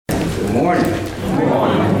Good morning. Good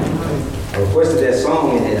morning. I requested that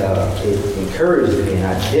song and it encouraged me, and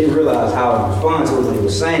I didn't realize how to respond to what he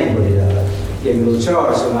was saying, but it gave me a little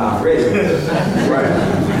charge, so now I'm ready. Right.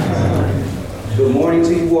 Good morning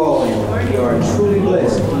to you all, and we are truly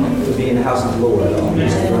blessed to be in the house of the Lord on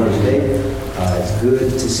this Thursday. It's good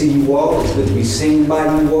to see you all. It's good to be seen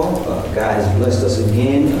by you all. God has blessed us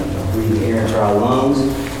again, breathing air into our lungs,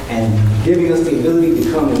 and giving us the ability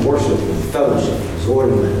to come and worship and fellowship,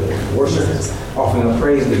 exhorting and worship, offering up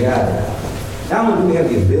praise to God. Not only do we have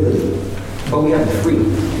the ability, but we have the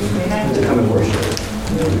freedom to come and worship.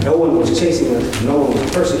 No one was chasing us, no one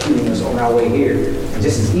was persecuting us on our way here. And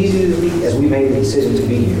just as easily as we made the decision to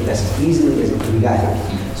be here, that's as easily as we got here.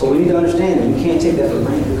 So we need to understand that we can't take that for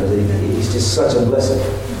granted because it's just such a blessing.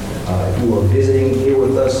 If you are visiting here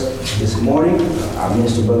with us this morning, our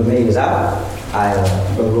minister, Brother May, is out.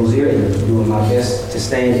 Brother Rozier, is doing my best to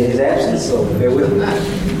stand in his absence, so bear with me.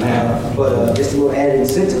 But just a little added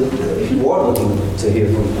incentive, if you are looking to hear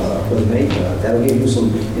from Brother May, that'll give you some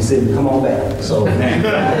incentive to come on back. So,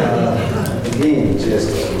 again, just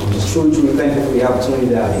truly thankful for the opportunity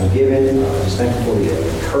that I've been given. Just thankful for the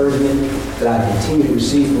encouragement that I continue to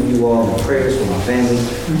receive from you all, and prayers from my family.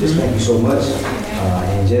 Just thank you so much.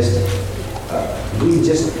 We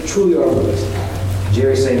just truly are blessed.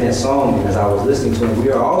 Jerry sang that song, and as I was listening to him,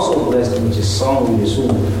 we are also blessed with just song leaders who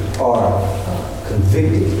are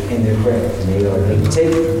convicted in their craft, and they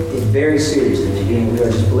take it very seriously. And again, we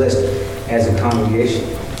are just blessed as a congregation.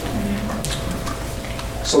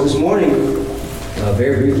 So this morning,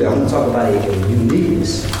 very briefly, I want to talk about a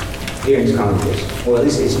uniqueness here in this congregation. Well, at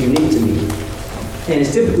least it's unique to me. And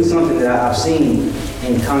it's typically something that I've seen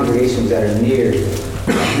in congregations that are near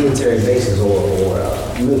military bases or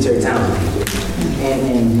military towns.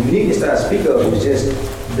 And the uniqueness that I speak of is just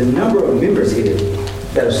the number of members here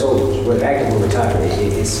that are soldiers, whether active or retired.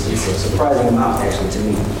 It's a surprising amount, actually, to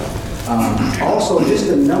me. Also, just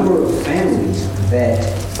the number of families that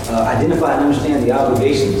identify and understand the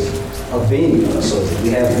obligations of being a soldier. We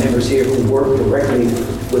have members here who work directly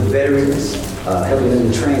with veterans, helping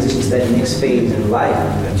them to transition to that next phase in life,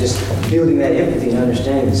 and just building that empathy and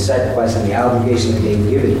understanding the sacrifice and the obligation that they've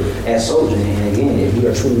given as soldiers. And again, we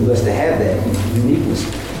are truly blessed to have that uniqueness.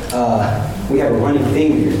 We have a running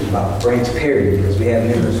theme here about Branch Perry, because we have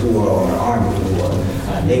members who are on the Army, who are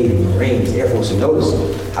Navy, Marines, Air Force, and notice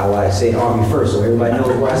how I say Army first, so everybody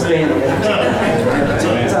knows where I stand.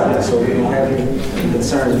 So we don't have any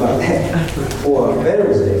concerns about that. For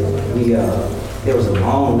Veterans Day, there was a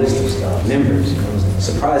long list of members. It was a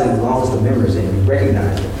surprisingly long list of members, and we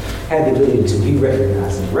recognized them, had the ability to be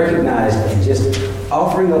recognized and just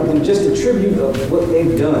offering up them just a tribute of what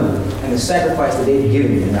they've done and the sacrifice that they've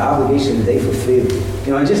given and the obligation that they fulfilled.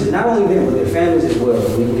 And just not only them, but their families as well.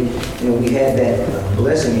 We had that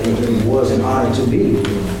blessing, and it was an honor to be,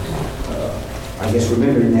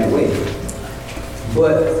 remembered in that way.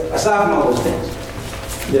 But aside from all those things,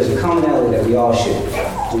 there's a commonality that we all share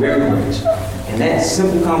through every branch. And that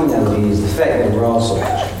simple commonality is the fact that we're all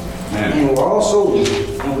soldiers. And we're all soldiers,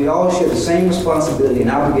 and we all share the same responsibility and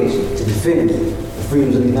obligation to defend the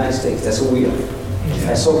freedoms of the United States. That's who we are.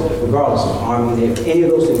 As soldiers, regardless of Army, any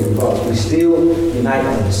of those things, regardless, we still unite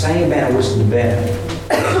under the same banner, which is the banner,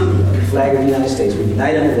 the flag of the United States. We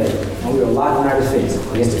unite under that, and we are locked in our defense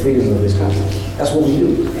against the freedoms of this country. That's what we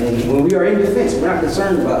do. And when we are in defense, we're not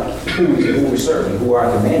concerned about who we're serving, who our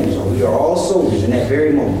commanders are. We are all soldiers in that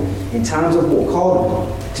very moment, in times of war, called upon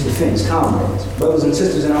to defend as comrades, brothers and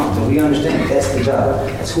sisters in arms. And we understand that's the job.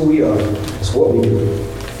 That's who we are. That's what we do.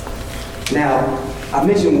 Now, I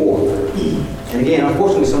mentioned war. And again,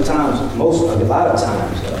 unfortunately, a lot of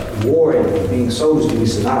times, war and being soldiers can be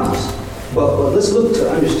synonymous. But let's look to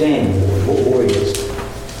understand what war is.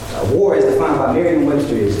 War, as defined by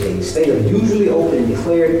Merriam-Webster, is a state of usually open and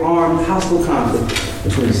declared armed hostile conflict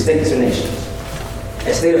between states or nations.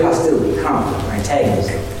 A state of hostility, conflict, or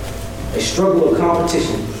antagonism. A struggle of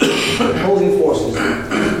competition, opposing forces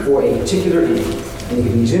for a particular end. And it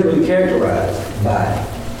can be generally characterized by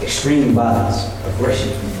extreme violence,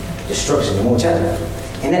 aggression, destruction, and mortality.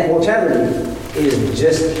 And that mortality is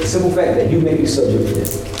just the simple fact that you may be subject to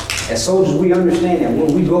this. As soldiers, we understand that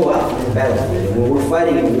when we go out in the battlefield, when we're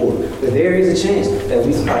fighting in war, that there is a chance that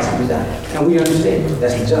we can possibly die. And we understand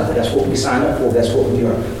that's the job. That's what we sign up for. That's what we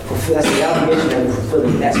are. That's the obligation that we're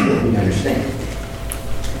fulfilling. That's what we understand.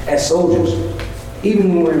 As soldiers,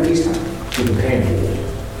 even when we're in peacetime, we're preparing for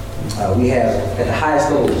war. We have, at the highest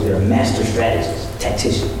levels, there are master strategists,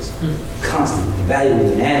 tacticians, constantly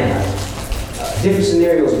evaluating and analyzing different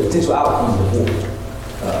scenarios and potential outcomes of war.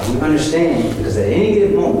 We understand because at any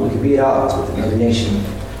given moment we could be at odds with another nation,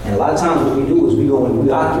 and And a lot of times what we do is we go and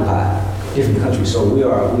we occupy different countries. So we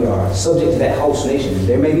are subject to that host nation. And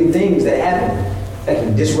there may be things that happen that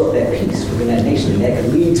can disrupt that peace within that nation, and that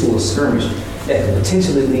can lead to a skirmish, that can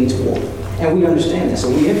potentially lead to war. And we understand that. So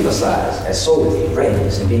we emphasize as soldiers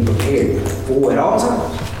readiness and being prepared for war at all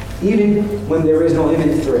times. Even when there is no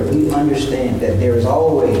imminent threat, we understand that there is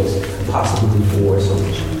always a possibility for war as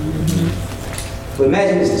soldiers. But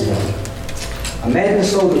imagine this morning. Imagine a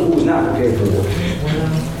soldier who is not prepared for war.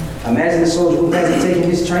 Imagine a soldier who hasn't taken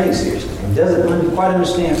his training seriously and doesn't quite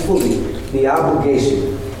understand fully the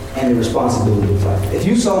obligation and the responsibility of fight. If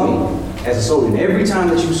you saw me as a soldier, and every time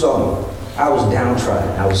that you saw me, I was downtrodden.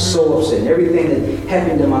 I was so upset. And everything that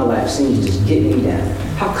happened in my life seemed to just get me down.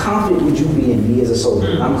 How confident would you be in me as a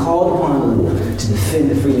soldier? I'm called upon the Lord to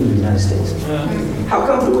defend the freedom of the United States. How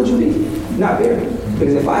confident would you be? Not very.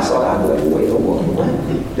 Because if I saw it, I'd be like, wait,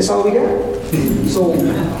 what? That's all we got. So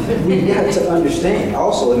we got to understand.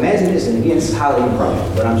 Also, imagine this, and again, this is highly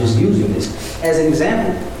improbable, but I'm just using this as an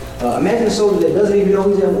example. Imagine a soldier that doesn't even know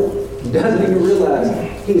he's at war. He doesn't even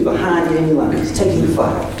realize he's behind enemy lines, taking the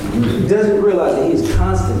fire. He doesn't realize that he is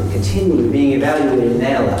constantly, continually being evaluated and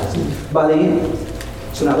analyzed by the enemy.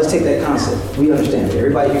 So now let's take that concept. We understand it.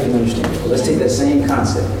 Everybody here can understand it. But let's take that same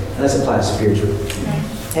concept and let's apply it spiritually.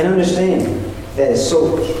 And understand that as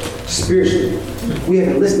soldiers, spiritually, we have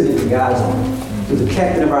enlisted into God's army through the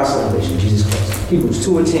captain of our salvation, Jesus Christ. Hebrews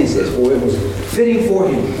 2 and 10 says, for it was fitting for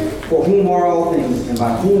him, for whom are all things, and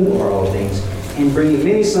by whom are all things, in bringing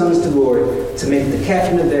many sons to glory, to make the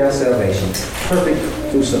captain of their salvation perfect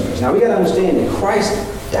through sufferings. Now we got to understand that Christ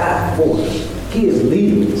died for us. He is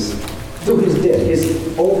leading us through his death,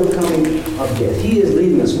 his overcoming of death. He is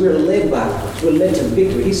leading us. We're led by us. We're led to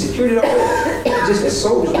victory. He secured it already. Just as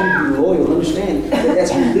soldiers, we need to be loyal and understand that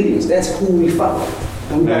that's who's leading us. That's who we follow.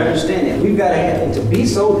 And we've got to understand that. We've got to have, and to be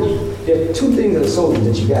soldiers, there are two things as soldiers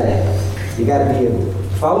that you got to have. You got to be able to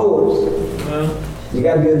follow orders. You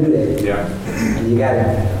got to be able to do that. Yeah. And you got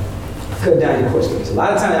to cut down your questions. A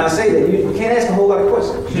lot of times, and I say that, you can't ask a whole lot of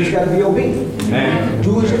questions. You just got to be obedient. Man.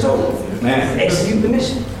 Do as you're told. Man. Execute the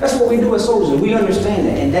mission. That's what we do as soldiers. We understand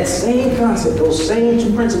that. And that same concept, those same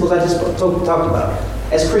two principles I just talked about,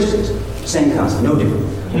 as Christians, same concept, no different.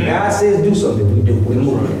 When God says do something, we do. We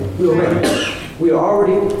move. We are ready. We are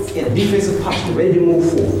already in a defensive posture, ready to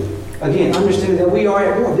move forward. Again, understanding that we are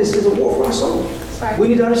at war. This is a war for our soul. We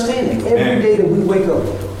need to understand that every day that we wake up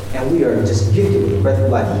and we are just gifted with the breath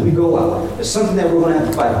of life, and we go out, there's something that we're going to have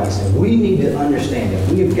to fight against. And we need to understand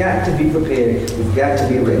that we've got to be prepared. We've got to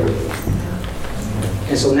be ready.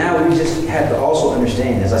 And so now we just have to also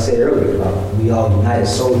understand, as I said earlier, about we all united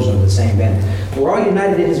soldiers under the same banner. We're all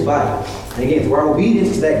united in his body. And again, through our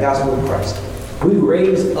obedience to that gospel of Christ, we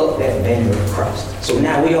raise up that banner of Christ. So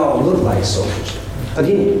now we all look like soldiers.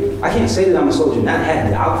 Again, I can't say that I'm a soldier not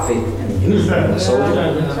having the outfit and the uniform of a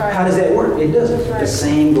soldier. How does that work? It doesn't. The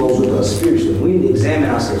same goes with us spiritually. We need to examine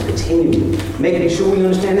ourselves continually, making sure we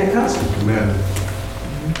understand that concept. Amen.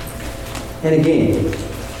 And again,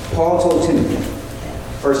 Paul told Timothy,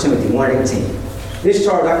 1 Timothy 1:18, this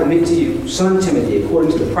charge I commit to you, son Timothy,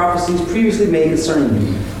 according to the prophecies previously made concerning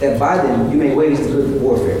you, that by them you may wage the good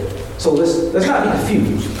warfare. So let's not be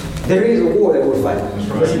confused. There is a war that we're fighting.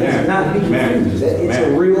 Let's not be confused. It's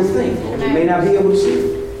a real thing. We may not be able to see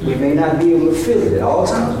it. We may not be able to feel it at all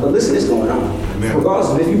times. But listen, it's going on.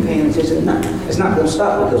 Regardless of if you're paying attention or not. It's not going to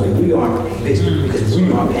stop because we aren't vigilant, because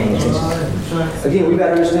we aren't paying attention. Again, we've got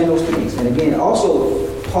to understand those things. And again, also,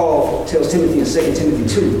 Paul tells Timothy in 2 Timothy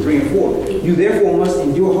 2, 3 and 4, you therefore must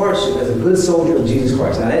endure hardship as a good soldier of Jesus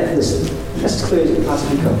Christ. Now listen, that's as clear as it can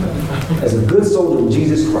possibly come. As a good soldier of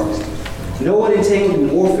Jesus Christ. No one entangled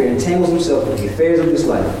in warfare entangles himself with the affairs of this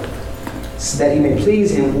life, so that he may please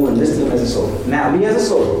him who enlisted him as a soldier. Now, me as a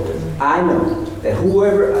soldier, I know that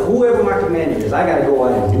whoever my commander is, I got to go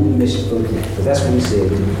out and do the mission for the commander, because that's what he said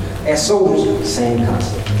to do. As soldiers, same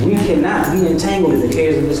concept. We cannot be entangled in the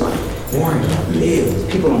cares of this life. Worrying about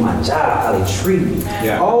bills, people on my job, how they treat me.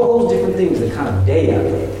 Yeah. All those different things, the kind of day out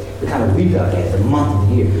there, the kind of week out there, the month of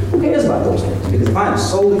the year. Who cares about those things? Because if I am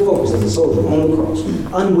solely focused as a soldier on the cross,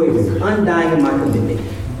 unwavering, undying in my commitment,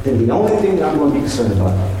 then the only thing that I'm going to be concerned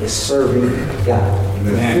about is serving God,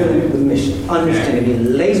 fulfilling the mission, understanding,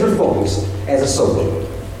 being laser focused as a soldier.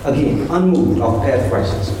 Again, unmoved off the path of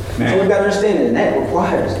righteousness. So we've got to understand that, and that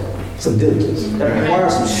requires some diligence. That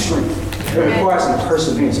requires some strength. That requires some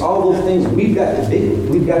perseverance. All those things we've got to do.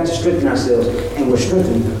 We've got to strengthen ourselves, and we're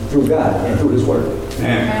strengthened through God and through His Word.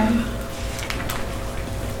 Amen.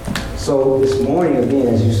 So this morning, again,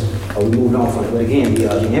 as we moved on from it, but again, the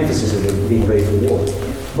emphasis is being ready for war.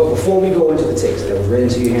 But before we go into the text that was read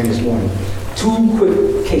into your hearing this morning, Two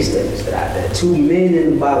quick case studies that two men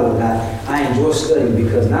in the Bible that I enjoy studying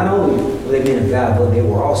because not only were they men of God, but they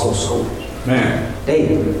were also soldiers. Man.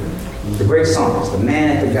 David, the great psalmist, the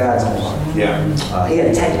man after God's own heart. Yeah. He had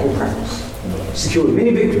a tactical prowess. Secured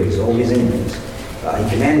many victories over his enemies. He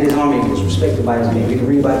commanded his army and was respected by his men. We can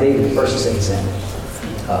read about David in 1 and 2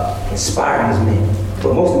 Samuel. Inspiring his men.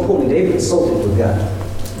 But most importantly, David consulted with God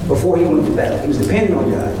before he went to battle. He was dependent on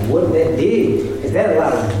God. And what that did is that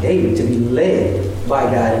allowed David to be led by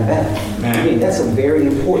God in battle. Again, that's a very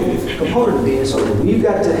important component of being a soldier. We've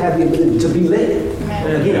got to have the ability to be led.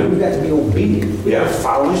 Again, we've got to be obedient. We have to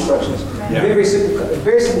follow instructions. Very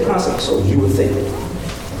simple concept, so you would think.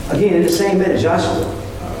 Again, in the same manner, Joshua,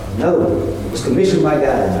 another one, was commissioned by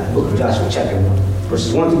God in the book of Joshua, chapter 1.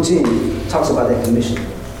 Verses 1 through 10 talks about that commission.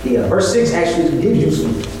 Verse 6 actually gives you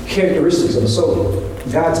some characteristics of a soldier.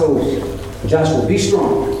 God told Joshua, be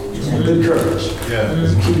strong and have good courage.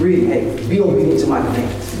 As you keep reading, hey, be obedient to my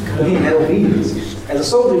commands. Again, that obedience. As a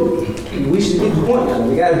soldier, we should get the point now.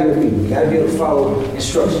 We got to be obedient. We got to be able to follow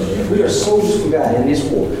instructions. If we are soldiers for God in this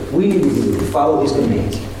war, we need to be able to follow his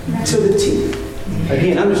commands to the T.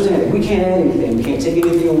 Again, understand that we can't add anything, we can't take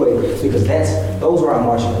anything away, because those are our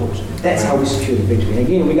marching orders. That's how we secure the victory. And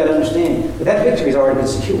again, we got to understand that victory has already been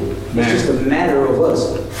secured. It's just a matter of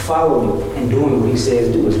us following and doing what he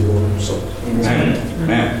says do as we go. So,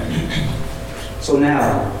 so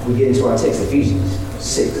now we get into our text, Ephesians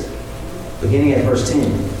 6, beginning at verse 10.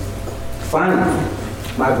 Finally,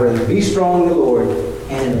 my brethren, be strong in the Lord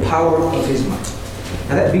and in the power of his might.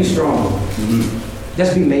 Now that be strong,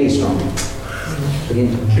 just be made strong.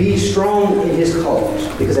 Again, be strong in his cause,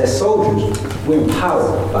 because as soldiers, we're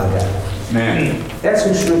empowered by God. That's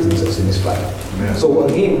who strengthens us in this fight. So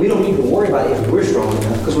again, we don't need to worry about if we're strong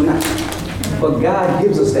enough, because we're not. But God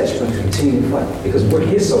gives us that strength to continue to fight, because we're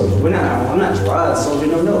his soldiers. I'm not Gerard's soldier,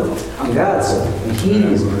 no. I'm God's soldier. And he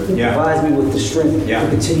provides me with the strength to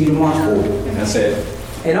continue to march forward. That's it.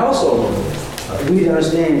 And also, we need to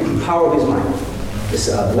understand the power of his might. This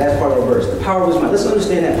the last part of the verse, the power of his might. Let's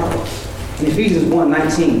understand that power. In Ephesians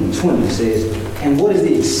 1:19-20 says, and what is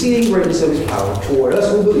the exceeding greatness of his power toward us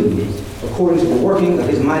who believe, according to the working of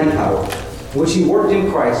his mighty power, which he worked in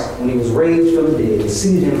Christ when he was raised from the dead and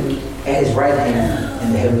seated him at his right hand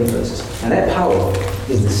in the heavenly places. Now that power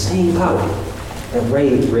is the same power that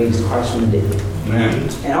raised Christ from the dead.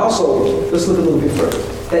 And also, let's look a little bit further.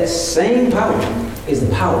 That same power is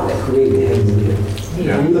the power that created the heavens and the earth.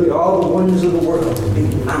 When you look at all the wonders of the world, the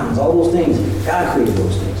big mountains, all those things, God created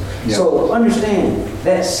those things. So understand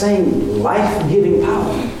that same life-giving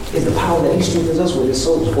power is the power that he strengthens us with as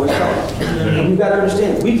soldiers for his power. And we've got to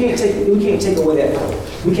understand, we can't take away that power.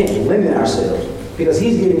 We can't limit ourselves, because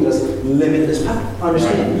he's giving us limitless power.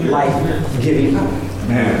 Understand, life-giving power.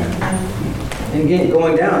 And again,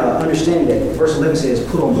 going down, understand that verse 11 says,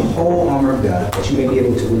 put on the whole armor of God, that you may be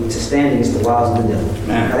able to stand against the wiles of the devil.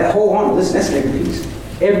 Now that whole armor, listen, that's every piece.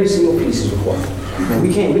 Every single piece is required. And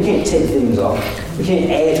we can't take things off. We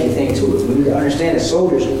can't add anything to it. We need to understand that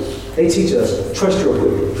soldiers, they teach us, trust your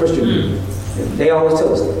equipment, trust your equipment. They always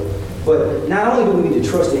tell us that. But not only do we need to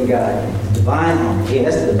trust in God, divine armor, again,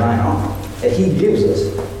 that's the divine armor that he gives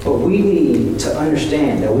us, but we need to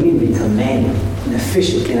understand that we need to be commanding and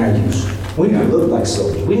efficient in our use. We need to look like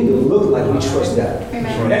soldiers. We need to look like we trust God.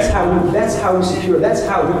 Amen. That's how we secure, that's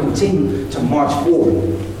how we continue to march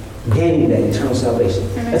forward, gaining that eternal salvation.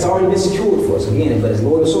 Amen. That's already been secured for us. Again, but as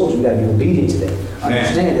loyal soldiers, we've got to be obedient to that.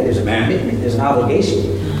 Understand that there's a commitment, there's an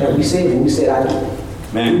obligation that we said when we said, I do.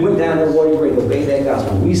 We went down to the warrior grave, obeyed that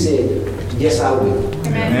gospel. We said, yes, I will.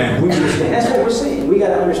 Amen. We understand. That's what we're saying. We got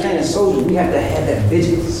to understand as soldiers, we have to have that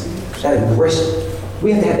vigilance, that aggression.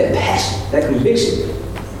 We have to have that passion, that conviction.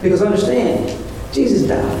 Because understand, Jesus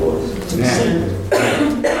died for us to be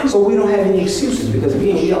saved. So we don't have any excuses, because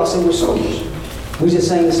again, we all say we're soldiers. We just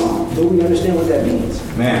sang the song. Do we understand what that means?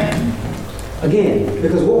 Again,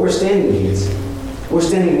 because what we're standing against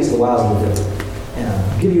the wiles of the devil. And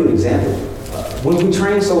I'll give you an example. When we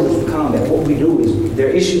train soldiers for combat, what we do is they're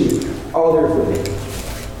issued all their equipment.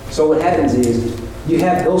 So what happens is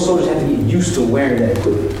those soldiers have to get used to wearing that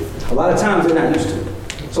equipment. A lot of times they're not used to it.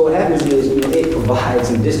 So what happens is it provides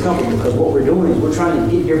some discomfort, because what we're doing is we're trying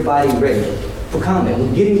to get your body ready for combat.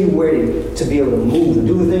 We're getting you ready to be able to move and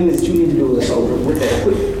do the things that you need to do as a soldier with that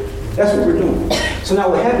equipment. That's what we're doing. So now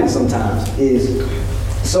what happens sometimes is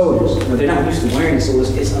soldiers, they're not used to wearing it, so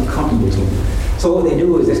it's uncomfortable to them. So what they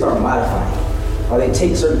do is they start modifying it. Or they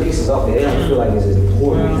take certain pieces off there. They don't feel like it's as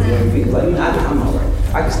important as the other pieces. Like, I'm all right.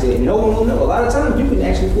 I can still, no one will know. A lot of times you can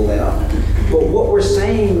actually pull that off. But what we're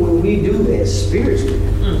saying when we do that spiritually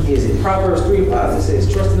is in Proverbs 3:5, it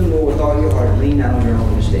says, trust in the Lord with all your heart and lean not on your own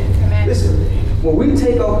understanding. Listen, when we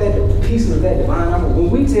take off that pieces of that divine armor, when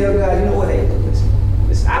we tell God, you know what, hey,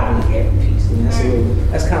 listen, I don't need every piece. I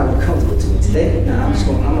mean, that's kind of uncomfortable to me today. Now, I'm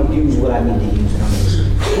gonna use what I need to use.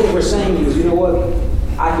 What we're saying is, you know what?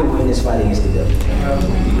 I can win this fight against the devil.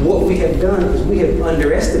 What we have done is we have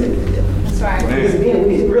underestimated the devil. That's right. Because again,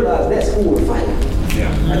 we realize that's who we're fighting.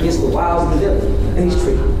 Against the wiles of the devil. And he's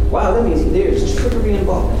tricky. Wow, that means there's trickery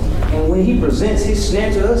involved. And when he presents his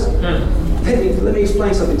snare to us, let me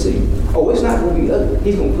explain something to you. Oh, it's not going to be ugly.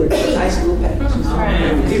 He's going to put a nice little package.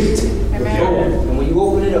 And give it to you. And when you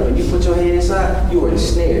open it up and you put your hand inside, you are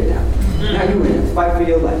ensnared now. Now you're in a fight for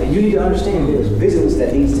your life. And you need to understand there's vigilance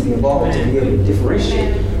that needs to be involved to be able to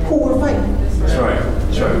differentiate who we're fighting. That's right.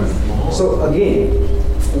 That's right. So again,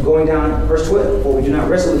 going down verse 12, for we do not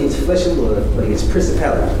wrestle against flesh and blood, but against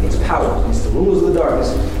principalities, against powers, against the rulers of the darkness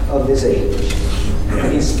of this age,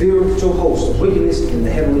 against spiritual hosts of wickedness in the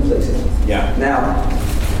heavenly places. Now,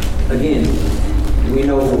 again, we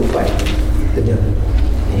know who we're fighting, the devil,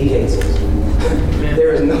 and he hates us.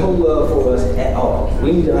 There is no love for us at all.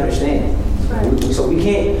 We need to understand. So we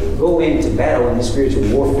can't go into battle in this spiritual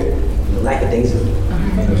warfare lackadaisically.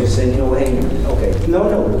 Just saying, you know, hey, okay.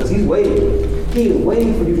 No, because he's waiting. He is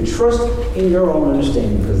waiting for you to trust in your own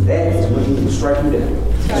understanding, because that is when he will strike you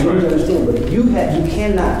down. So you need to understand, but you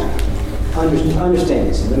cannot understand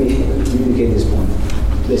this. Let me communicate this point.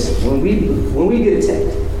 Listen, when we get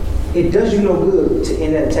attacked, it does you no good to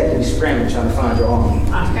end that attack to be scrambling trying to find your armor.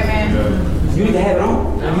 You need to have it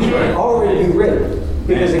on. You need to already be ready.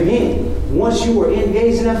 Because again, once you are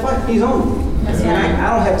engaged in that fight, he's on you. And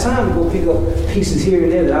I don't have time to go pick up pieces here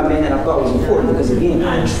and there that I thought was important, because again,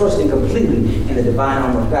 I'm trusting completely in the divine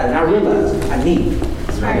armor of God, and I realize I need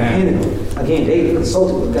it. Again, David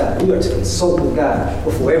consulted with God. We are to consult with God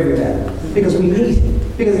before every battle, because we need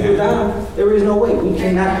it. Because without him, there is no way. We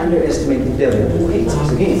cannot underestimate the devil who hates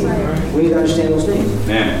us. Again, we need to understand those things.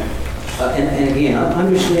 And again,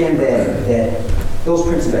 understand that those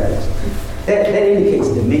principalities, that indicates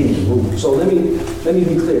dominion and rule. So let me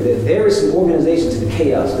be clear that there is some organization to the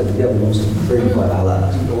chaos that the devil wants to bring about our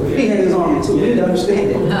lives. He has his army too. We need to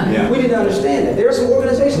understand that. We need to understand that there is some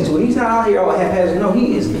organization to it. He's not out here all haphazard. No,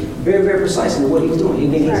 he is very, very precise in what he's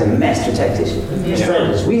doing. He's a master tactician,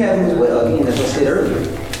 strategist. We have him as well. Again, as I said earlier,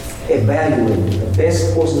 evaluating the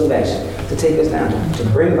best courses of action to take us down, to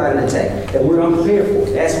bring about an attack that we're unprepared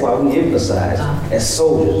for. That's why we emphasize as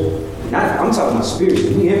soldiers. I'm talking about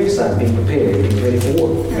spiritually. We emphasize being prepared and being ready for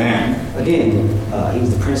war. Again,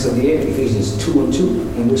 he's the prince of the air, Ephesians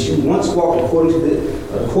 2:2, in which you once walked according to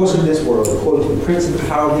the course of this world, according to the prince of the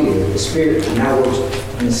power of the air, the spirit that now works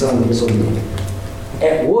in the son of disobedience.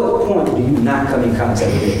 At what point do you not come in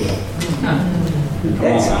contact with him?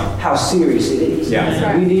 That's how serious it is.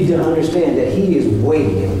 We need to understand that he is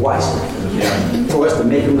waiting and watching for us to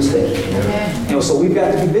make a mistake. And so we've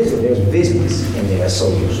got to be vigilant. There's business in there as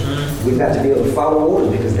soldiers. We've got to be able to follow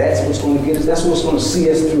orders, because that's what's going to get us, that's what's going to see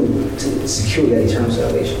us through to secure that eternal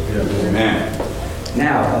salvation.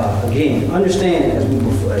 Now, again, understand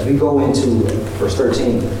as we go into verse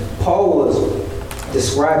 13, Paul was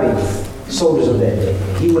describing soldiers of that day.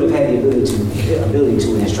 He would have had the ability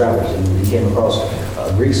to in his travels. He came across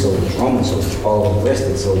Greek soldiers, Roman soldiers. Paul was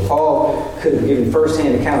arrested. So Paul could have given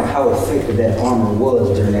first-hand account of how effective that armor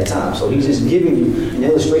was during that time. So he's just giving you an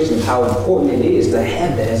illustration of how important it is to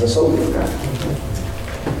have that as a soldier of God.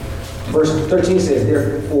 Verse 13 says,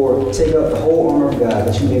 therefore, take up the whole armor of God,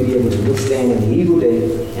 that you may be able to withstand in the evil day,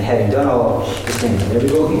 and having done all, to stand. There we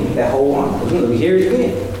go again, that whole armor. Again, we hear it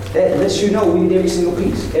again. That lets you know we need every single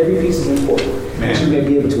piece. Every piece is important. That you may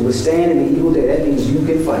be able to withstand in the evil day. That means you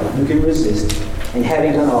can fight, you can resist. And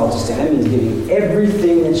having done all to stand, that means giving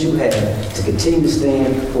everything that you have to continue to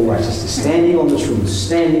stand for righteousness, standing on the truth,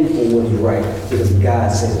 standing for what is right, because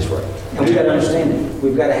God says it's right. And we've got to understand that.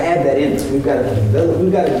 We've got to have that in us. We've got to develop,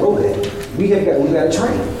 we've got to grow that. We've got to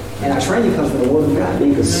train. And our training comes from the Word of God,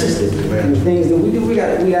 being consistent in the things that we do. We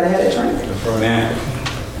got to have that training.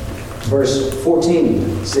 Verse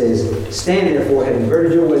 14 says, stand therefore, having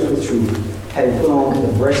girded your waist with truth, having put on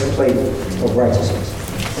the breastplate of righteousness.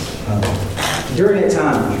 During that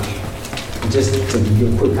time, just to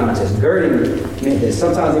give a quick context, girding meant that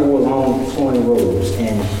sometimes they wore long flowing robes,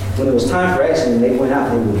 and when it was time for action and they went out,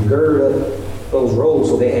 they would gird up those robes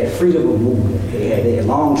so they had freedom of movement. They had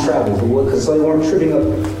long travels, so they weren't tripping up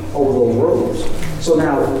over those robes. So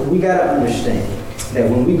now we got to understand that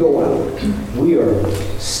when we go out, we are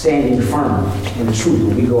standing firm in the truth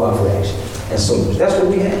when we go out for action as soldiers. That's what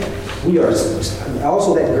we have. We are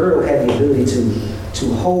also, that girdle had the ability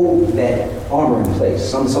to hold that armor in place.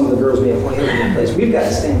 Some of the girls may have held it in place. We've got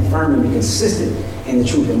to stand firm and be consistent in the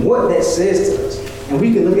truth. And what that says to us, And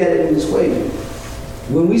we can look at it in this way.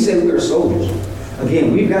 When we say we are soldiers,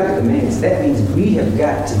 again, we've got the commands. That means we have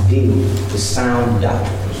got to deal with sound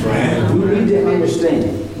doctrine. Right. We need to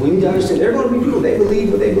understand. We need to understand there are going to be people, they believe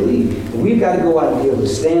what they believe. And we've got to go out and be able to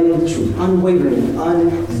stand in the truth, unwavering and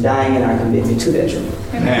undying in our commitment to that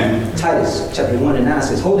truth. Amen. Titus chapter 1 and 9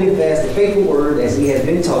 says, holding fast the faithful word as he has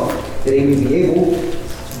been taught, that they may be able,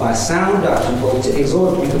 by sound doctrine, both to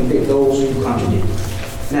exhort and convict those who contradict.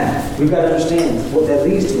 Now, we've got to understand what that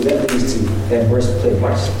leads to. That leads to that breastplate of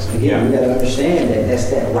righteousness. Again, we've got to understand that that's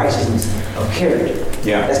that righteousness of character.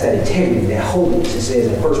 Yeah. That's that integrity, that holiness. It says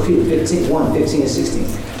in 1 Peter 1, 15 and 16.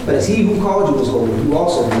 But as he who called you is holy, you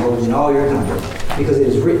also be holy in all your conduct. Because it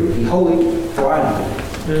is written, be holy, for I am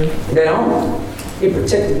holy. That armor, it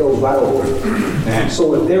protected those vital organs.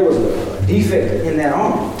 So if there was a defect in that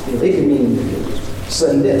armor, it could mean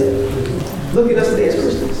sudden death. Look at us today as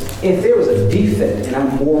Christians. If there was a defect in our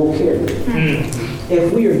moral character,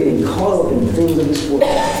 if we are getting caught up in the things of this world,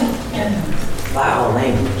 foul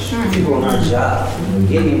language, people on our job,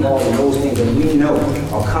 getting involved in those things that we know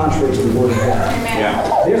are contrary to the Word of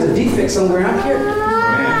God, there's a defect somewhere in our character.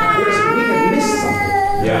 We have missed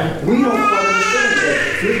something. We don't quite understand that.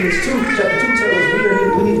 Philippians 2, chapter 2 tells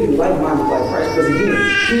us we need to be like-minded like Christ. Because again,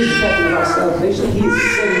 he is talking about salvation. He is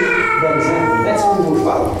setting that example. That's who we're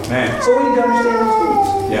following. So we need to understand those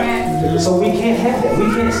things. So we can't have that. We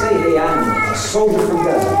can't say, hey, I'm a soldier from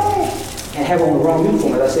God and have on the wrong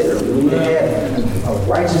uniform, as I said earlier. We need to have a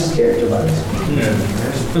righteous character about us.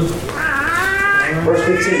 Verse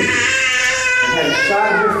 15. And having shod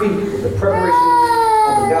your feet with the preparation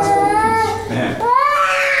of the gospel of peace.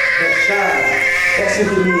 That shod, that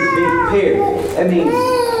simply means being prepared. That means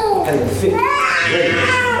having a fit, ready.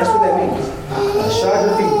 That's what that means. Shod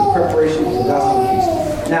your feet with the preparation of the gospel of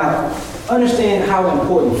peace. Now, understand how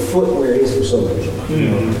important footwear is for soldiers.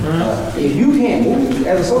 If you can't move,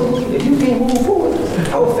 as a soldier, if you can't move forward,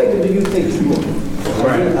 how effective do you think you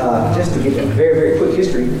are? Just to give a very, very quick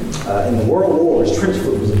history, in the World Wars, trench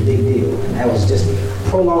foot was a big deal. And that was just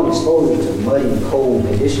prolonged exposure to muddy and cold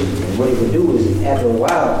conditions. And what it would do is, after a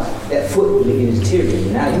while, that foot would begin to deteriorate.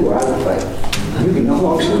 And now you are out of the fight. You can no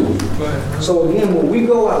longer move. So again, when we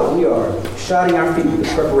go out, we are shodding our feet with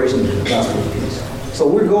the preparation of the gospel of peace. So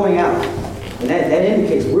we're going out. And that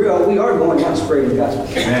indicates we are going out spreading the gospel.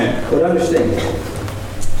 But understand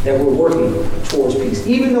that we're working towards peace.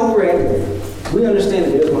 Even though we're at war, we understand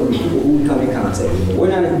that there's going to be people who we come in contact with. We're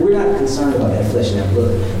not concerned about that flesh and that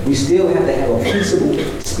blood. We still have to have a peaceable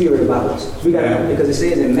spirit about us. We got to, because it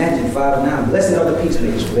says in Matthew 5:9, blessed are the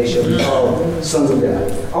peacemakers, for they shall be called sons of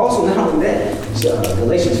God. Also, not only that,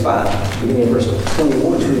 Galatians 5, beginning in verse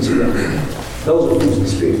 21, 22. Those are fruits of the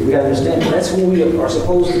Spirit. We got to understand that that's who we are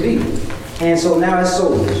supposed to be. And so now as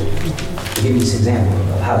soldiers, to give you this example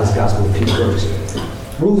of how this gospel of peace works.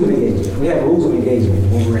 Rules of engagement. We have rules of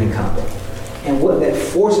engagement when we're in combat. And what that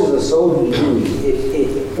forces a soldier to do,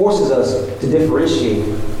 it forces us to differentiate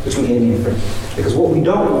between enemy and friend. Because what we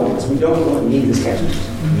don't want is we don't want needless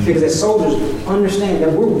casualties. Because as soldiers, understand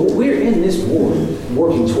that we're in this war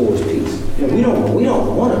working towards peace. You know, we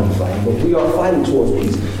don't want to be fighting, but we are fighting towards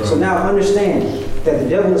peace. So now understand that the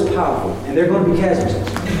devil is powerful, and there are going to be casualties.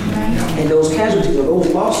 And those casualties are those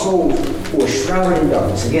lost souls who are shrouded in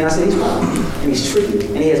darkness. Again, I say he's powerful, and he's tricky,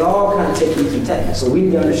 and he has all kinds of techniques and tactics. So we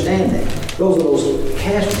need to understand that. Those are those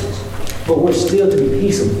casualties. But we're still to be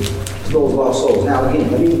peaceable to those lost souls. Now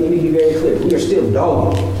again, let me be very clear. We are still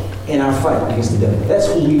dogged in our fight against the devil. That's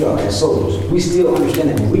who we are as soldiers. We still understand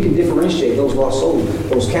that we can differentiate those lost souls,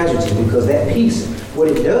 those casualties, because that peace, what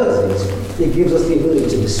it does is it gives us the ability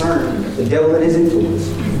to discern the devil and his influence.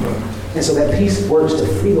 And so that peace works to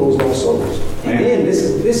free those lost souls. And then this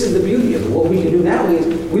is the beauty of it. What we can do now is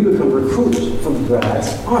we become recruiters from God's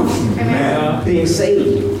army. Being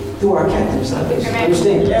saved through our captive salvation.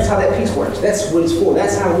 Understand, that's how that peace works. That's what it's for.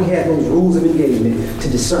 That's how we have those rules of engagement to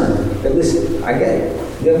discern that, listen, I get it.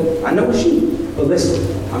 Yeah, I know it's you. But listen,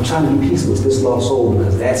 I'm trying to be peaceful with this lost soul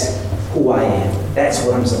because that's who I am. That's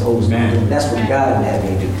what I'm supposed to do. That's what God would have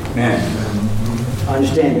me do.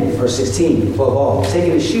 Understand it. Verse 16, above all,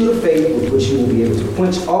 taking the shield of faith with which you will be able to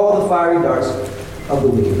quench all the fiery darts of the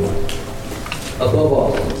wicked one. Above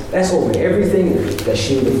all, that's over everything, that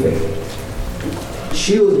shield of faith.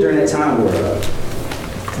 Shields during that time were,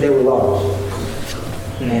 they were large.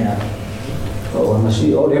 And, my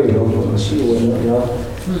shield, there we go. My shield wasn't up,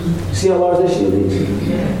 y'all. See how large that shield is?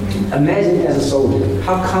 Imagine as a soldier,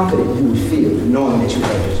 how confident you would feel knowing that you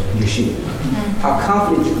have your shield. How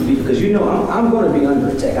confident you can be, because you know I'm going to be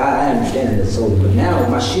under attack. I understand it as a soldier, but now with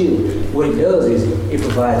my shield, what it does is it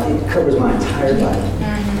covers my entire body.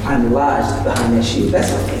 I'm lodged behind that shield. That's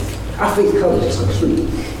how Our faith covers us completely.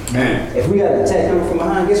 Man. If we got an attack coming from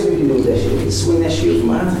behind, guess what we can do with that shield? We can swing that shield from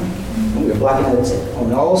behind. And we're blocking that attack.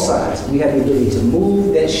 On all sides, we have the ability to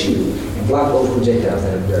move that shield and block those projectiles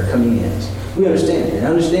that are coming in us. We understand that. And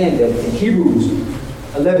understand that in Hebrews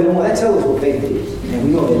 11:1, that tells us what faith is. And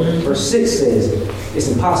we know that verse 6 says it's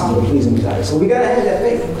impossible to please him without it. So we got to have that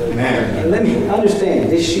faith. Amen. And let me understand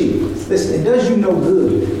this shield. Listen, it does you no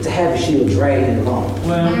good to have a shield dragging it along.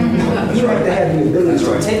 You have to have the ability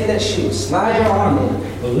to take that shield, slide your arm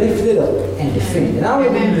in, lift it up, and defend. And not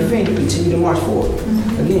only do you defend, you continue to march forward.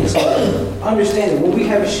 Again, so understand that when we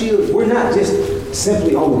have a shield, we're not just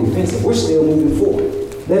simply on the defensive. We're still moving forward.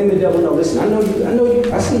 Letting the devil know, listen, I know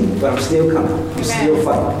you, I see you, but I'm still coming. I'm still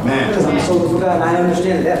fighting. Because I'm so for God, and I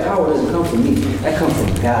understand that power doesn't come from me. That comes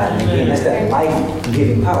from God. And again, that's that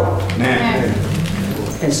life-giving power.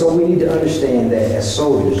 And so we need to understand that as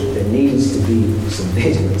soldiers, there needs to be some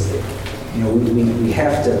vigilance there. You know, we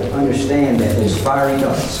have to understand that those fiery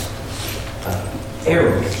darts,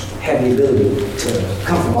 arrows, have the ability to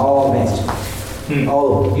come from all vantage points.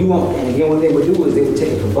 All of them. You want, and again, what they would do is they would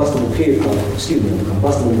take a combustible material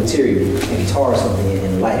and tar something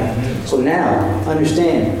and light it. So now,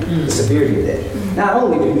 understand the severity of that. Not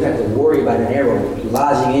only do you have to worry about an arrow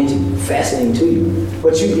lodging into you, fastening to you,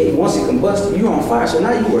 but once it combusts, you're on fire. So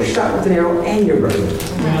now you are shot with an arrow and you're burning.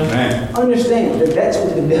 Understand that that's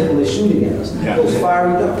what the devil is shooting at us. Those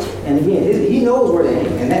fiery darts. And again, he knows where to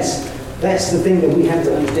aim, and that's the thing that we have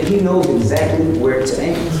to understand. He knows exactly where to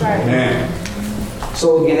aim.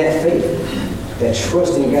 So again, that faith, that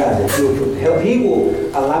trust in God, that He'll help, He will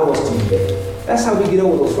allow us to be better. That's how we get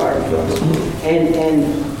over those fiery darts. And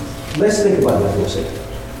let's think about that for a second.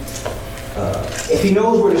 If He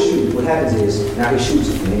knows where to shoot, what happens is now He shoots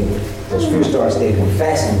it from anywhere. Those fierce darts, they've been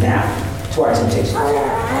fastened now to our temptation.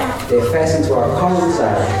 They're fastened to our carnal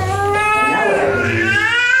desire. And now what happens is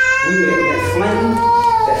we get that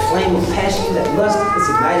flame of passion, that lust is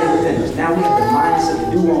ignited within us. Now we have the mindset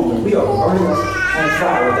to do wrong. We are burning us on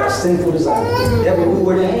fire with our sinful desires. Because the devil knew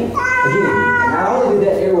where to aim. Again, and not only did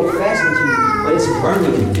that arrow fasten to you, but it's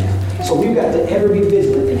burning you now. So we've got to ever be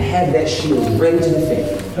vigilant and have that shield ready to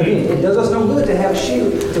defend. Again, it does us no good to have a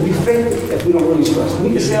shield to be faithful if we don't really trust. We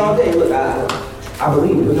can say all day, look, I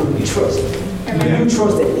believe it, but no, you trust it. You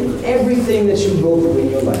trust that in everything that you go through in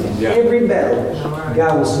your life, in every battle,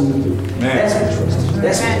 God will see you through. That's what trust is.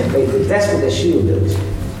 That's what that faith is. That's what that shield does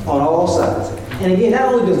on all sides. And again,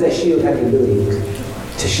 not only does that shield have the ability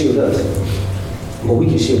to shield us, but we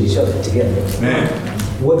can shield each other together.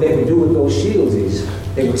 What they would do with those shields is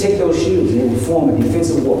they would take those shields and they would form a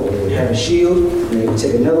defensive wall. They would have a shield and they would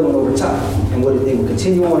take another one over top. And they would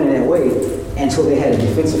continue on in that way until they had a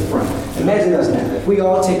defensive front. Imagine us now. If we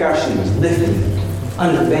all take our shields, lift them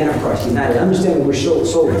under the banner of Christ United, understand that we're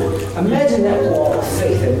soldiers. Imagine that wall of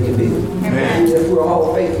faith that we can build. And if we're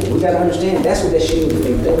all faithful, we got to understand that's what that shield of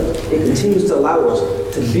faith does. It continues to allow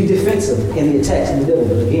us to be defensive in the attacks of the devil.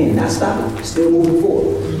 But again, not stopping, still moving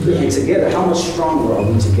forward. And together, how much stronger are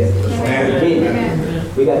we together?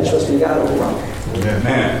 Again, we got to trust in God overall.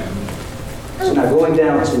 So now going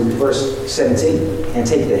down to verse 17, and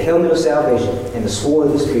take the helmet of salvation and the sword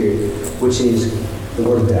of the Spirit, which is the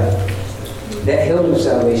Word of God. That helmet of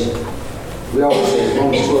salvation, we always say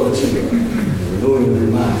Romans 12:2, renewing of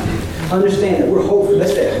your mind. Understand that we're hopeful.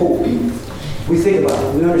 That's that hope. We think about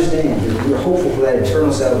it. We understand that we're hopeful for that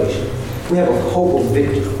eternal salvation. We have a hope of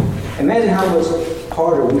victory. Imagine how much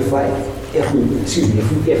harder we fight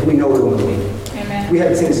if we know we're going to win. Amen. We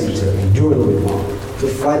have a tendency to endure a little bit longer, to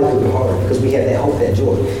fight a little bit harder because we have that hope, that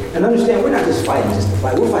joy. And understand, we're not just fighting just to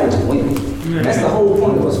fight. We're fighting to win. Amen. That's the whole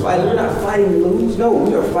point of us fighting. We're not fighting to lose. No,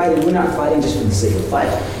 we are fighting. We're not fighting just for the sake of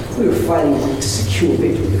fighting. We are fighting to secure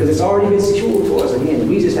victory because it's already been secured for us. Again,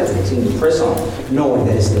 we just have to continue to press on, knowing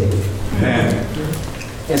that it's there. Amen.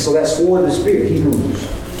 And so that sword of the Spirit, Hebrews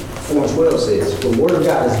 4:12 says, "For the word of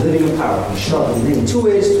God is living and powerful, and sharper than any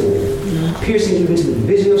two-edged sword, piercing even to the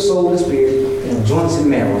division of soul and spirit, and of joints and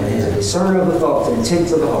marrow, and is a discerner of the thoughts and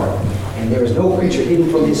intents of the heart. And there is no creature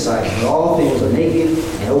hidden from his sight, but all things are naked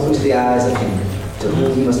and open to the eyes of him, to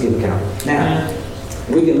whom he must give account." Now,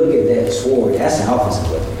 we can look at that sword. That's an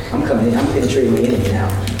offensive weapon. I'm coming in. I'm penetrating the enemy now.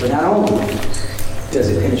 But not only does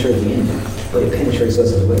it penetrate the enemy, but it penetrates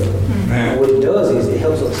us as well. And what it does is it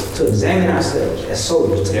helps us to examine ourselves as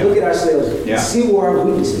soldiers, to look at ourselves and see where our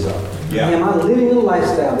weaknesses are. Am I living a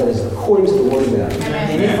lifestyle that is according to the Word of God?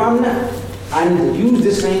 And if I'm not, I need to use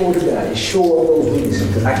this same Word of God and show up those weaknesses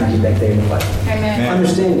because I can get back there in the fight.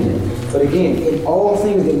 Understanding that. But again, in all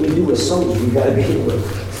things that we do as soldiers, we've got to be able to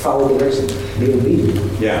follow direction, be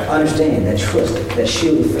obedient. Yeah. Understand that trust, that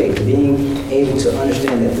shield of faith, being able to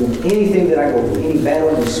understand that through anything that I go through, any battle,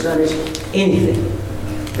 any skirmish, anything,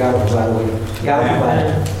 God will provide a way. God will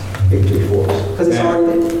provide victory for us. Because it's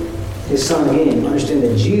already there. His son again, understand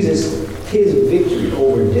that Jesus, his victory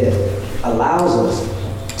over death, allows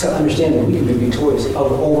us to understand that we can be victorious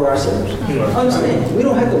over ourselves. Understand, we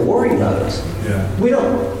don't have to worry about us. We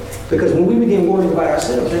don't. Because when we begin worrying about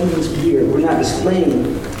ourselves, that means we're not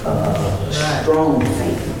displaying strong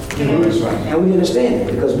faith. And we understand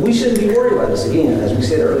it because we shouldn't be worried about this. Again, as we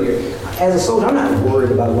said earlier, as a soldier, I'm not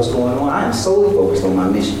worried about what's going on. I am solely focused on my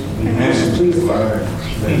mission. Which is please the Father.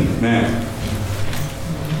 Amen.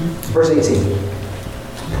 Verse 18.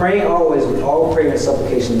 Praying always with all prayer and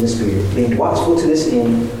supplication in the Spirit, being watchful to this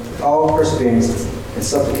end, with all perseverance and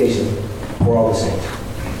supplication for all the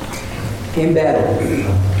saints. In battle,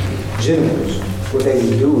 generals, what they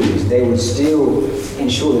would do is they would still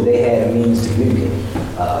ensure that they had a means to communicate.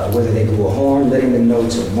 Whether they blew a horn, letting them know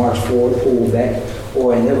to march forward, pull back,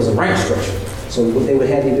 and there was a rank structure. So what they would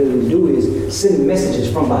have the ability to do is send messages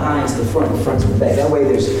from behind to the front and front to the back. That way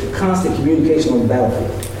there's constant communication on the battlefield.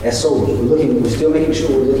 As soldiers, we're still making sure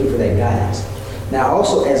we're looking for that guidance. Now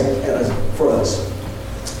also as for us,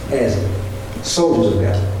 as soldiers of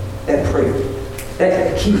God, that prayer,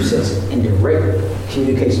 that keeps us in direct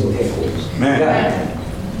communication with headquarters.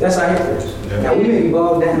 God, that's our headquarters. Yeah. Now we may be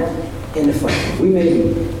bogged down in the fight. We may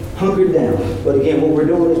be hunkered down. But again, what we're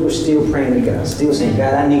doing is we're still praying to God. Still saying,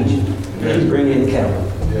 God, I need you. He's bringing in the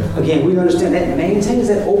cavalry. Yeah. Again, we understand that maintains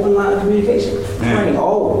that open line of communication. Praying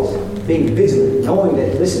always, being vigilant, knowing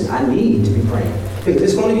that, listen, I need to be praying. Because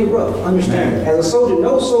it's going to get rough. Understand that. As a soldier,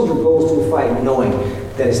 no soldier goes to a fight knowing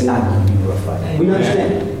that it's not going to be a rough fight. We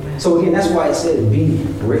understand it. So again, that's why it says be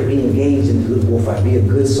engaged in the good warfight, be a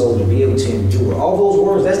good soldier, be able to endure. All those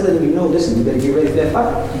words, that's letting you know, listen, you better get ready for that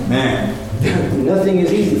fight. Nothing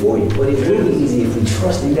is easy for you, but it's really easy if we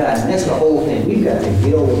trust in God. And that's the whole thing. We've got to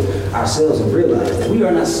get over ourselves and realize that we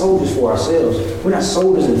are not soldiers for ourselves. We're not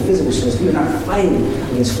soldiers in the physical sense. We are not fighting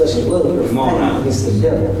against flesh and blood. We're fighting against the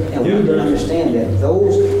devil. And we need to understand that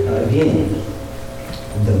those, again,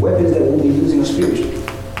 the weapons that we'll be using are spiritual.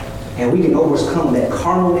 And we can overcome that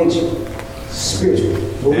carnal nature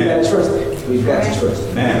spiritually. But we've got to trust it. We've got to trust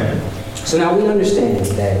it. So now we understand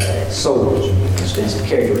that soldiers, we understand some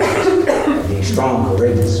characteristics, being strong,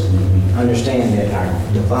 courageous. We understand that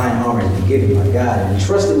our divine armor has been given by God, and we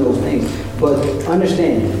trust in those things. But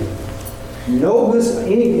understand,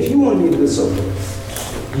 if you want to be a good soldier,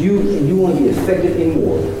 you want to be effective in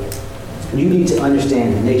war, you need to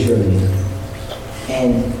understand the nature of the enemy.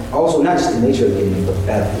 And also not just the nature of the enemy, but the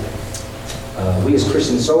battlefield. We as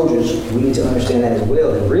Christian soldiers, we need to understand that as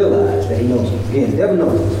well and realize that he knows us. Again, the devil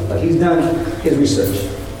knows us, but he's done his research.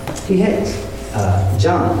 He has.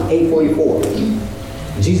 John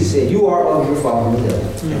 8:44. Jesus said, you are of your father the devil,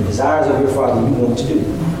 and the desires of your father you want to do.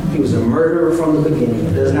 He was a murderer from the beginning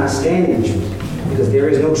and does not stand in truth, because there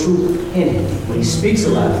is no truth in him. When he speaks a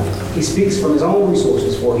lie, he speaks from his own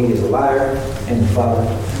resources, for he is a liar and the father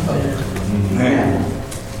of it. Now,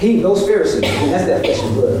 those Pharisees, that's that flesh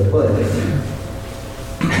and blood, but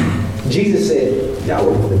Jesus said, y'all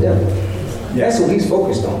work for the devil. That's what he's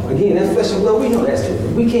focused on. Again, that's flesh and blood. We know that's true.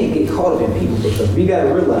 We can't get caught up in people because we got to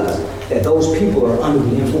realize that those people are under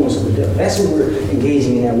the influence of the devil. That's what we're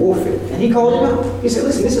engaging in that warfare. And he called them out. He said,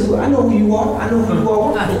 listen, this is what I know who you are. I know who you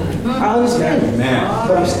are. I understand it.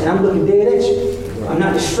 But I'm looking dead at you. I'm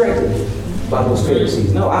not distracted by those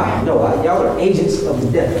Pharisees. No, y'all are agents of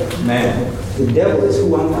the devil. The devil is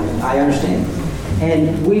who I'm fighting. I understand.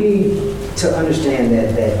 And we need to understand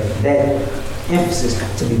that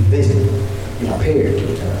emphasis to be vigilant and prepared.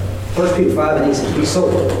 1 Peter 5:8 says, be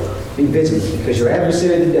sober, be vigilant, because your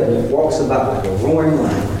adversary, the devil, walks about like a roaring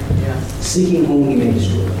lion, seeking whom he may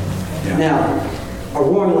destroy. Now, a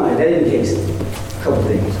roaring lion, that indicates a couple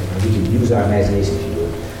things. We can use our imagination if you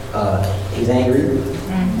will. He's angry,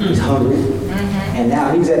 he's hungry, and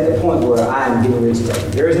now he's at the point where I am getting ready to tell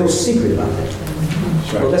you. There is no secret about that.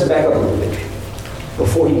 But let's back up a little bit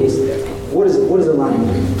before he gets there. What is the lion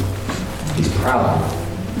doing? He's proud.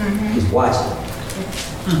 He's watching.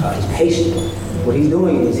 He's patient. What he's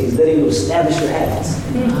doing is he's letting you establish your habits.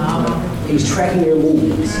 He's tracking your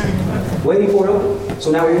movements, waiting for it. So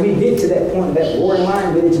now when we get to that point, that roaring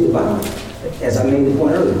lion ready to devour, as I made the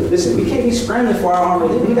point earlier, listen, we can't be scrambling for our armor.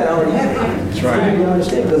 We got to already have it. That's right. You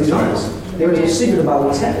understand because he's honest. There is no secret about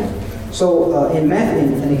what's happening. So in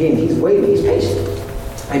Matthew, and again, he's waiting. He's patient.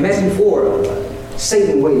 In Matthew 4,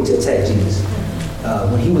 Satan waited to attack Jesus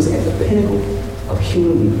when he was at the pinnacle of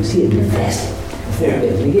human weakness. He had been fasting before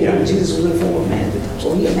death. And again, Jesus was in the form of man at the time.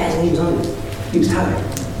 So he imagined he was hungry. He was tired.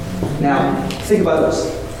 Now, think about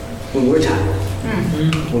us. When we're tired,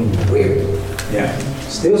 when we're weary,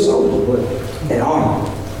 still soldiers, but that armor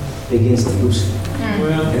begins to loosen.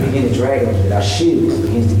 And begin to drag on it. Our shield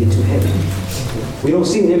begins to get too heavy. We don't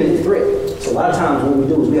see an imminent threat. So a lot of times what we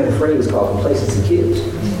do is we have a phrase called complacency kills.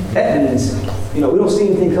 That means, we don't see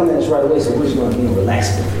anything coming at us right away, so we're just going to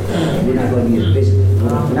relax a little bit. We're not going to be as vigilant.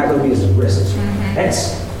 We're not going to be as aggressive.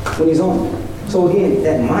 That's when he's on it. So again,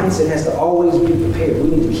 that mindset has to always be prepared. We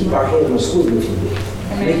need to keep our head on a swivel, if you will.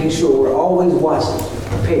 Making sure we're always watching,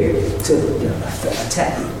 prepared to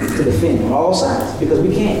attack, to defend on all sides, because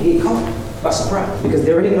we can't get caught by surprise. Because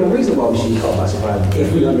there ain't no reason why we should be caught by surprise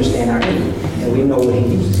if we understand our enemy and we know what he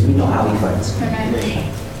uses, we know how he fights.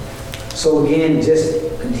 So again,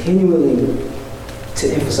 just continually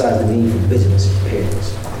to emphasize the need for vigilance and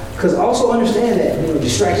preparedness. Because also understand that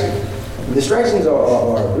distractions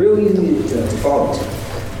are real easy to fall into.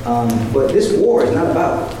 But this war is not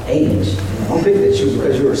about age. Don't pick that you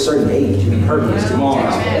because you're a certain age. You're impervious to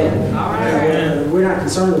We're not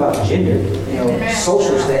concerned about gender,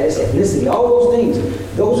 social status, ethnicity, all those things.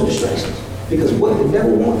 Those are distractions. Because what the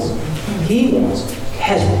devil wants, he wants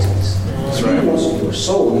casualties. He wants your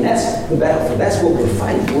soul, and that's the battle. That's what we're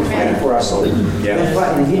fighting. We're fighting for our soul. That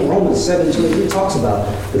fight, and again, Romans 7:23 talks about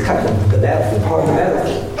the battle, the part of the battle.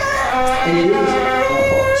 And it is.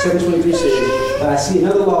 7:23 says, "But I see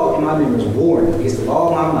another law in my members, warring against the law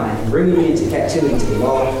of my mind, and bringing me into captivity to the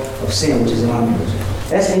law of sin, which is in my members."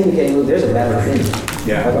 That's indicating, look, there's a battle within me.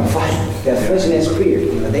 Like I'm fighting. That flesh and that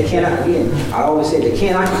spirit. They cannot, again, I always say they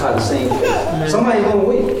can't occupy the same place. Somebody's going to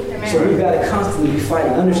win. So we've got to constantly be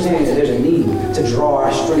fighting, understanding that there's a need to draw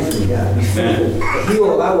our strength from God. Be faithful. That He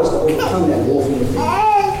will allow us to overcome that war from within.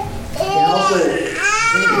 And also,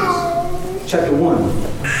 James chapter 1,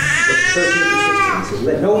 verse 13 through 16 says,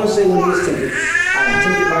 "Let no one say when he is tempted, I am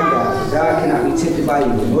tempted by God. For God cannot be tempted by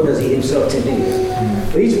evil, nor does he himself tempt anyone.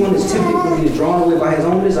 But each one is tempted when he is drawn away by his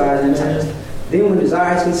own desires and enticed. Then when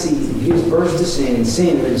desire is conceived, it gives birth to sin, and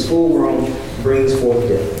sin, when it is full grown, brings forth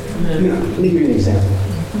death." Let me give you an example.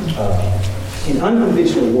 In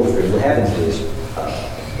unconventional warfare, what happens is,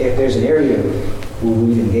 if there's an area where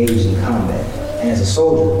we've engaged in combat, and as a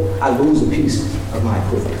soldier, I lose a piece of my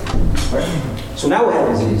equipment. Right? So now what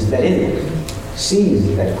happens is that enemy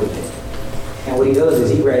sees that equipment, and what he does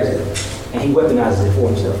is he grabs it and he weaponizes it for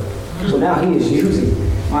himself. So now he is using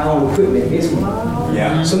my own equipment against me.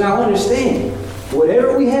 So now understand,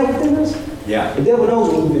 whatever we have within us, the devil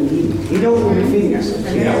knows what we've been eating. He knows what we've been feeding ourselves.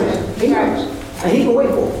 He knows. And he can wait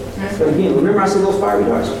for it. But again, remember I said those fiery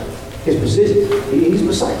darts? His precision, he's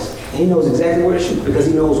precise. And he knows exactly where to shoot because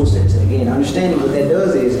he knows what's in it. And again, understanding what that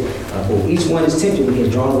does is, each one is tempted when he is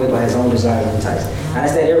drawn away by his own desire and enticed. Now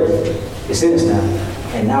that's that arrow. It's in us now.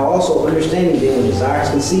 And now also understanding that when desire is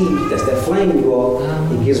conceived, that's that flame you all,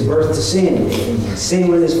 it gives birth to sin. And sin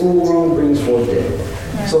when it's full grown brings forth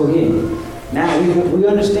death. So again, now we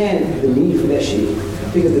understand the need for that shield.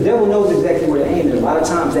 Because the devil knows exactly where to aim. And a lot of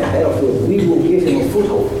times that battlefield, we will give him a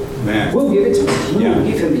foothold. We'll give it to him. We will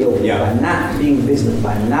give him the opening by not being vigilant,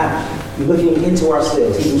 by not looking into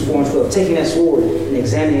ourselves. Hebrews 4:12, taking that sword and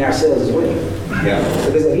examining ourselves as well.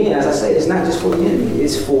 Because again, as I say, it's not just for the enemy,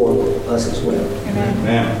 it's for us as well.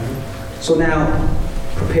 Amen. So now,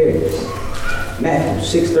 preparedness. Matthew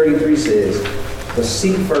 6:33 says, "But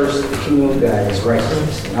seek first the kingdom of God and his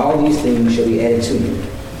righteousness, and all these things shall be added to you.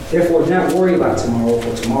 Therefore, do not worry about tomorrow,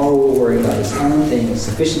 for tomorrow will worry about its own things.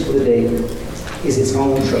 Sufficient for the day is its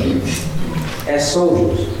own trouble." As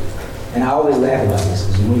soldiers, and I always laugh about this,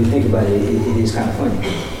 because when you think about it, it is kind of funny.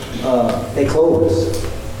 They clothe us,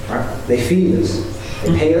 right? They feed us,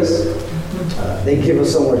 they pay us, they give us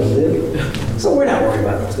somewhere to live. So we're not worried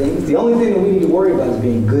about those things. The only thing that we need to worry about is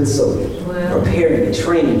being good soldiers, preparing and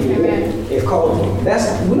training for war, if called for.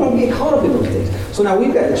 We don't get caught up in those things. So now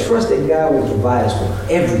we've got to trust that God will provide us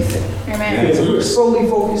with everything. Because if we're solely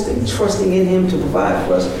focused and trusting in Him to provide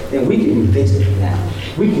for us, then we can be vigilant now.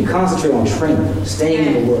 We can concentrate on training, staying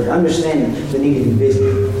in the Word, understanding the need to be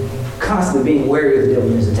vigilant, constantly being wary of the devil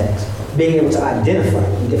and his attacks, being able to identify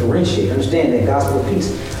and differentiate, understand that gospel of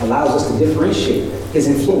peace allows us to differentiate his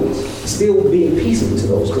influence, still being peaceable to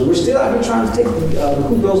those, because we're still out here trying to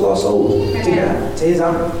recruit those lost souls to God, to his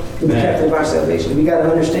honor, to be captain of our salvation. We got to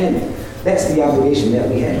understand that. That's the obligation that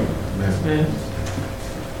we have.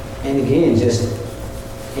 And again, just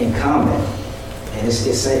in combat, and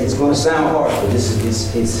it's going to sound harsh, but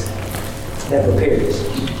it's that preparedness.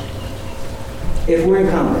 If we're in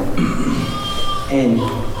combat and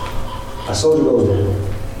a soldier goes down,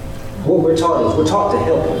 what we're taught to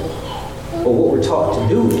help him. But what we're taught to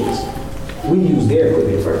do is we use their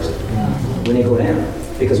equipment first when they go down.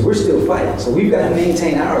 because we're still fighting. So we've got to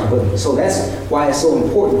maintain ours. But so that's why it's so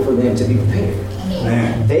important for them to be prepared.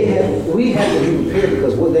 Man. We have to be prepared,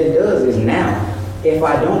 because what that does is now, if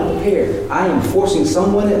I don't prepare, I am forcing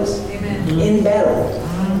someone else in battle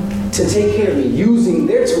to take care of me, using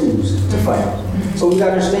their tools to fight. So we got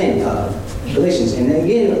to understand Galatians, and then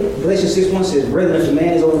again, Galatians 6:1 says, "Brethren, if a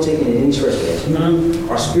man is overtaken in any trespass,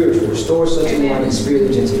 or spiritual, restore such a one in spirit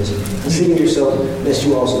of gentleness, considering yourself, lest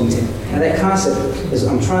you also be tempted." Now that concept is,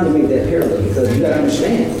 I'm trying to make that parallel, because you got to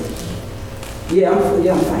understand.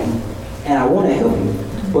 I'm fighting, and I want to help you.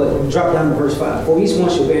 But drop down to verse 5. For each one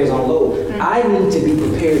shall bear his own load. I need to be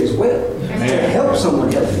prepared as well to help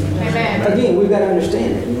someone help me. Again, we've got to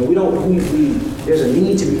understand that. There's a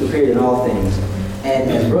need to be prepared in all things.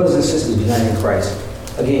 And as brothers and sisters united in Christ,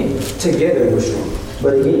 again, together we're strong.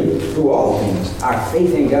 But again, through all things, our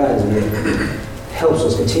faith in God is what helps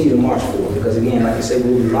us continue to march forward. Because again, like I said,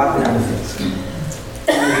 we'll be locked in our defense.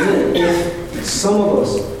 And again, if some of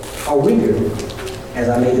us are weaker, as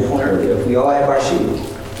I made the point earlier, if we all have our shield,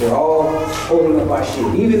 we're all holding up our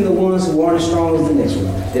shield. Even the ones who aren't as strong as the next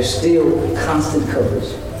one, they're still constant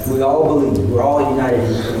coverage. We all believe. We're all united.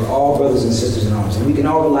 We're all brothers and sisters in arms. And we can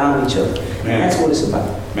all rely on each other. And that's what it's about.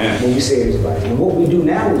 When you say it's about. And what we do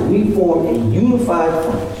now is we form a unified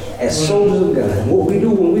front as soldiers of God. And what we do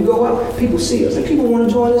when we go out, people see us. And people want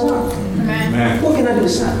to join us out. What can I do to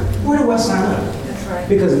sign up? Where do I sign up?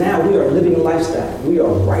 Because now we are living a lifestyle. We are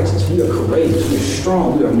righteous. We are courageous. We are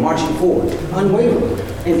strong. We are marching forward, unwavering.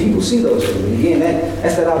 And people see those things. And again,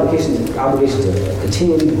 that's that obligation to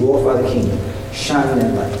continually glorify the kingdom, shining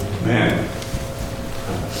that light.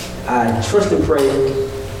 I trust and pray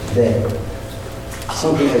that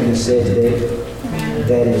something has been said today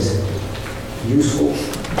that is useful.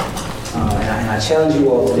 And I challenge you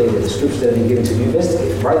all today that the scriptures that have been given to you,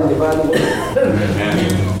 investigate, rightly divide the word.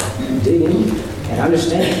 Dig in and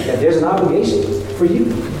understand that there's an obligation for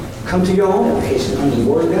you. Come to your own application under the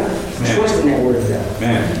Word of God. Trust in that Word of God.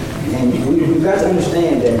 And we've got to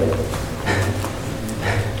understand that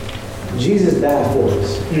Jesus died for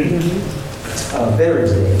us.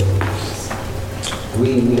 Veterans Day.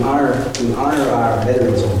 We honor our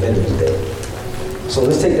veterans on Veterans Day. So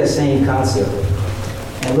let's take that same concept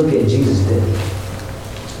and look at Jesus' death.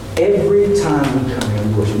 Every time we come here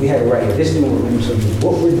and worship, we have it right here. This is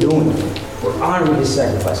what we're doing. We're honoring his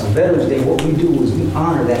sacrifice. On Veterans Day, what we do is we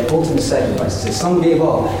honor that ultimate sacrifice. That some gave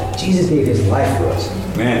all. Jesus gave his life for us.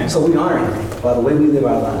 So we honor him by the way we live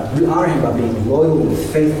our lives. We honor him by being loyal and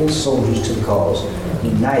faithful soldiers to the cause,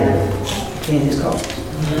 united in his cause.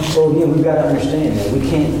 So again, we've got to understand that he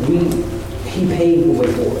paved the way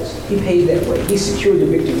for us. He paved that way. He secured the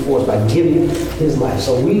victory for us by giving his life.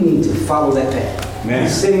 So we need to follow that path.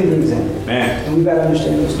 He's setting the example. And we've got to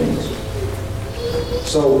understand those things.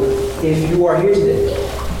 So if you are here today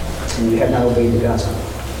and you have not obeyed the gospel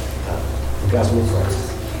of Christ,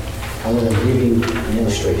 I want to give you an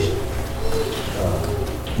illustration.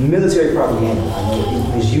 Military propaganda, I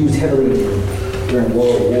know it was used heavily during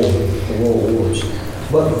World Wars.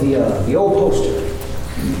 But the old poster,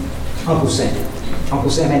 Uncle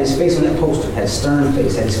Sam had his face on that poster, had a stern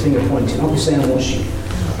face, had his finger pointing to Uncle Sam won't shoot.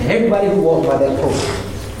 And everybody who walked by that poster,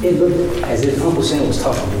 it looked as if Uncle Sam was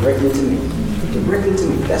talking directly to me. Directly to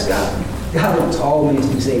me. That's God. God wants all men to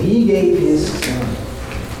be saved. He gave his son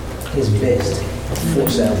his best for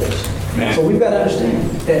salvation. So we've got to understand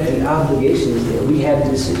that the obligation is there. We have the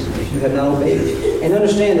decision if you have not obeyed it. And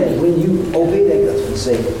understand that when you obey that gospel and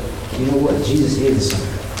say, you know what, Jesus is the Son.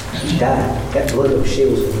 He died. That blood that was shed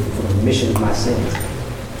was for the remission of my sins.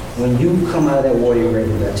 When you come out of that warrior grave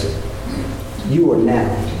of baptism, you are now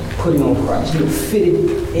putting on Christ. You are fitted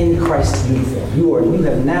in Christ's uniform. You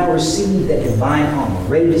have now received that divine armor,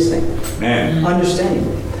 ready to stand. Understanding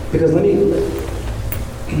it. Because nothing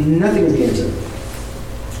is guaranteed.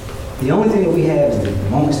 The only thing that we have is the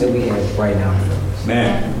moments that we have right now.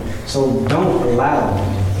 So don't allow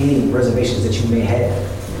any reservations that you may have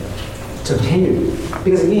to hinder you.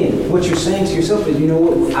 Because again, what you're saying to yourself is, you know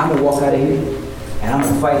what, I'm going to walk out of here and I'm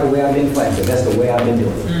going to fight the way I've been fighting, because that's the way I've been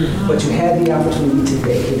doing it. But you have the opportunity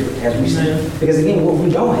today, as we see. Because again, what we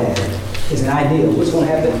don't have is an idea of what's going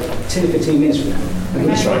to happen 10 to 15 minutes from now.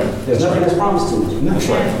 There's nothing that's promised to us.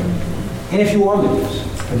 Nothing. And if you are believers,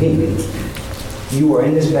 again, you are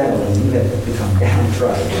in this battle and you have become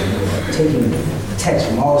downtrodden. You are taking attacks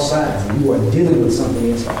from all sides and you are dealing with something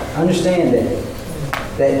inside. Understand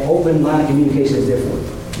that open line of communication is there for you.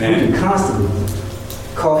 You can constantly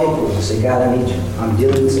call headquarters and say, God, I need you. I'm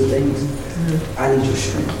dealing with some things. I need your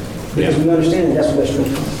strength. Because we understand that that's where that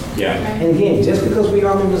strength comes. Yeah. And again, just because we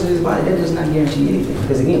are members of this body, that does not guarantee anything.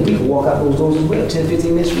 Because again, we can walk out those doors as well, 10,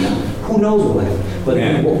 15 minutes from now. Who knows what will happen? But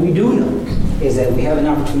Yeah. what we do know is that we have an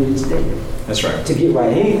opportunity today That's right. to get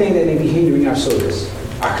right anything that may be hindering our service,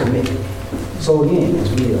 our commitment. So again, as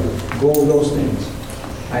we go over those things,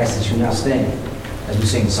 I ask that you now stand as we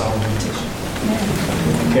sing the song of invitation.